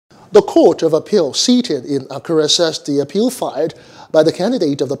The Court of Appeal seated in Akure says the appeal filed by the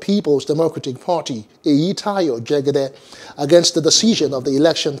candidate of the People's Democratic Party, Eyitayo Jegede, against the decision of the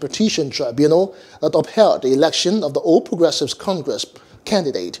Election Petition Tribunal that upheld the election of the All Progressives Congress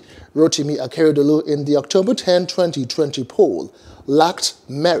candidate, Rotimi Akeredolu, in the October 10, 2020 poll, lacked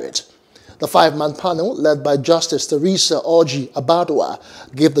merit. The five-man panel, led by Justice Teresa Orji Abadwa,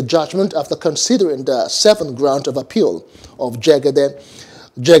 gave the judgment after considering the seventh ground of appeal of Jegede.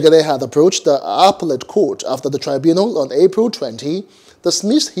 Jegede had approached the appellate court after the tribunal on April 20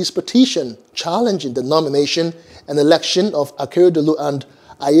 dismissed his petition challenging the nomination and election of Akeredolu and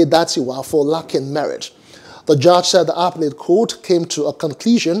Eyitayo for lacking merit. The judge said the appellate court came to a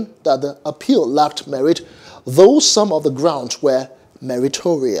conclusion that the appeal lacked merit, though some of the grounds were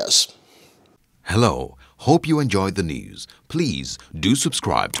meritorious. Hello, hope you enjoyed the news. Please do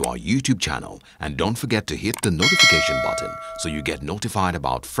subscribe to our YouTube channel and don't forget to hit the notification button so you get notified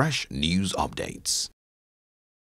about fresh news updates.